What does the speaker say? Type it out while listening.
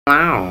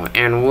Hello,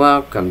 and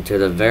welcome to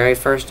the very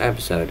first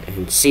episode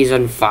in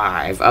Season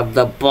 5 of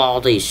the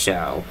Baldi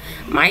Show.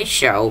 My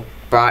show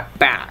brought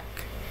back.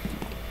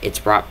 It's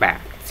brought back.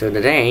 So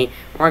today,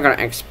 we're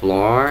gonna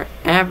explore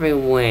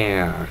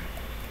everywhere.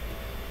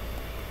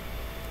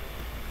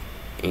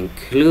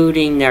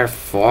 Including their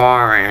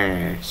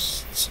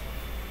forests.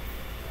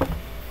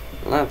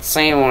 Let's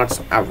see what's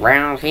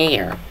around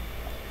here.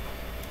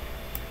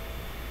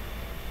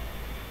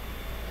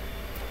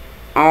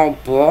 Oh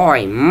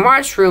boy,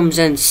 mushrooms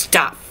and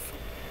stuff!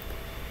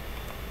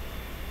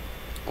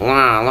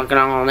 Wow, look at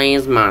all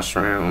these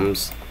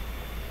mushrooms.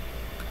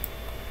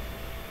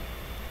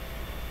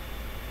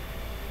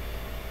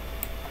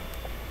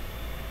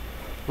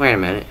 Wait a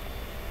minute.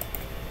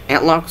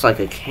 It looks like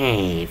a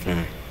cave.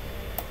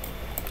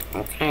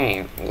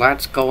 Okay,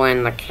 let's go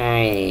in the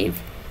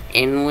cave.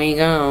 In we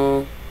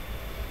go.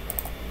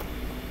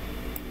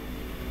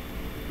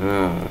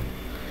 Oh.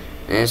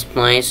 This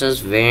place is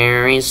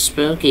very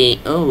spooky.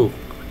 Oh,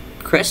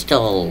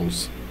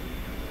 crystals.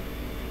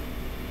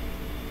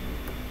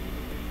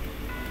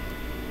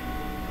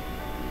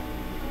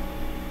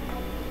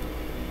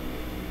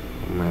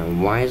 Oh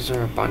man, why is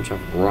there a bunch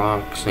of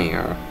rocks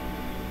here?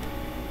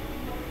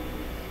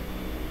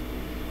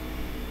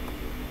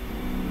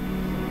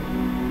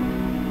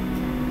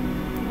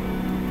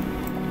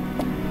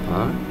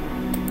 Huh?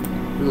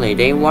 Really,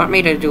 they want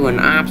me to do an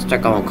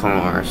obstacle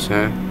course,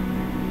 huh?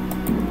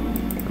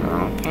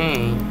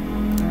 Okay.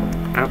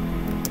 Up.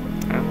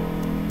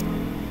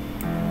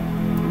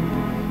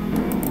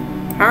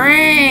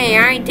 Hooray!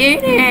 I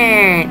did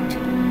it!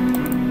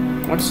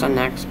 What's the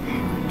next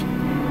part?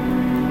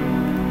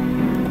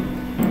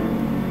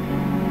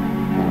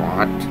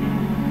 What?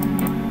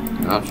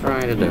 I'll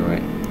try to do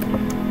it.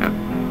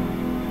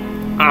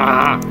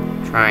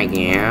 Try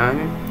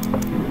again.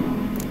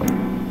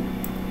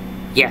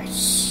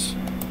 Yes!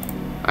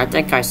 I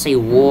think I see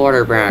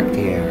water back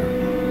there.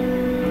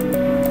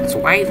 It's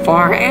way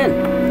far ahead.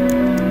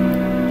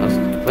 Let's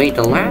complete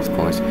the last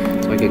course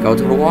so we can go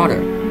to the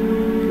water.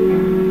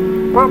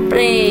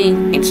 Whoopee!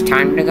 It's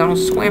time to go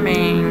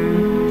swimming.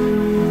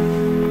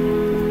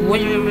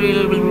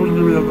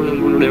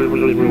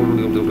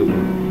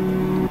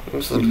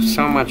 This is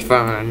so much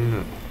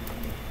fun.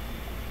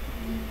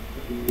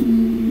 Wait a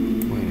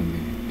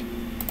minute.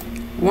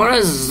 What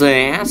is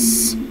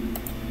this?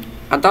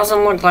 It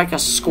doesn't look like a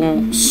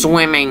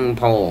swimming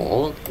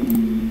pool.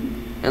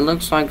 It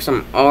looks like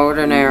some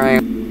ordinary...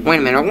 Wait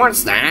a minute,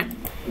 what's that?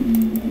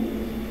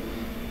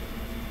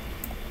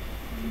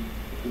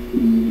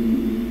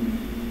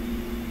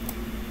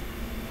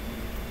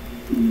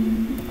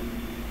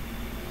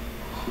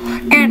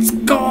 It's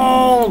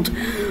gold!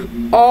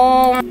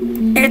 Oh,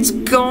 it's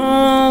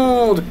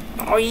gold!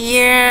 Oh,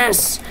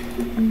 yes!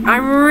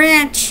 I'm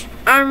rich!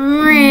 I'm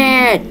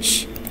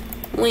rich!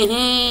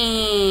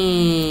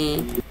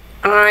 Wee-hee!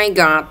 I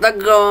got the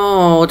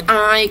gold!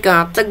 I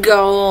got the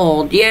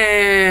gold!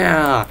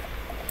 Yeah!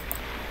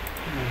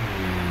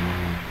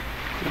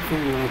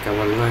 Looking like a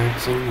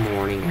relaxing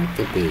morning at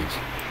the beach.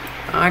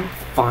 I'm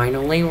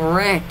finally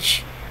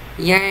rich!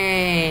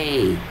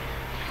 Yay!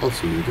 I'll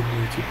see you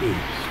tomorrow at the beach.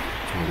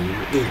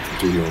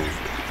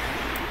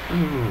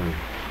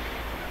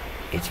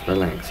 It's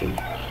relaxing.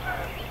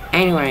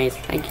 Anyways,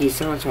 thank you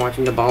so much for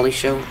watching the Baldi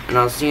Show, and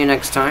I'll see you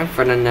next time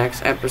for the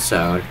next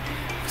episode.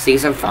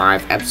 Season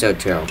 5, Episode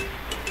 2.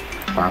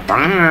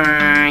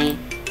 Bye-bye!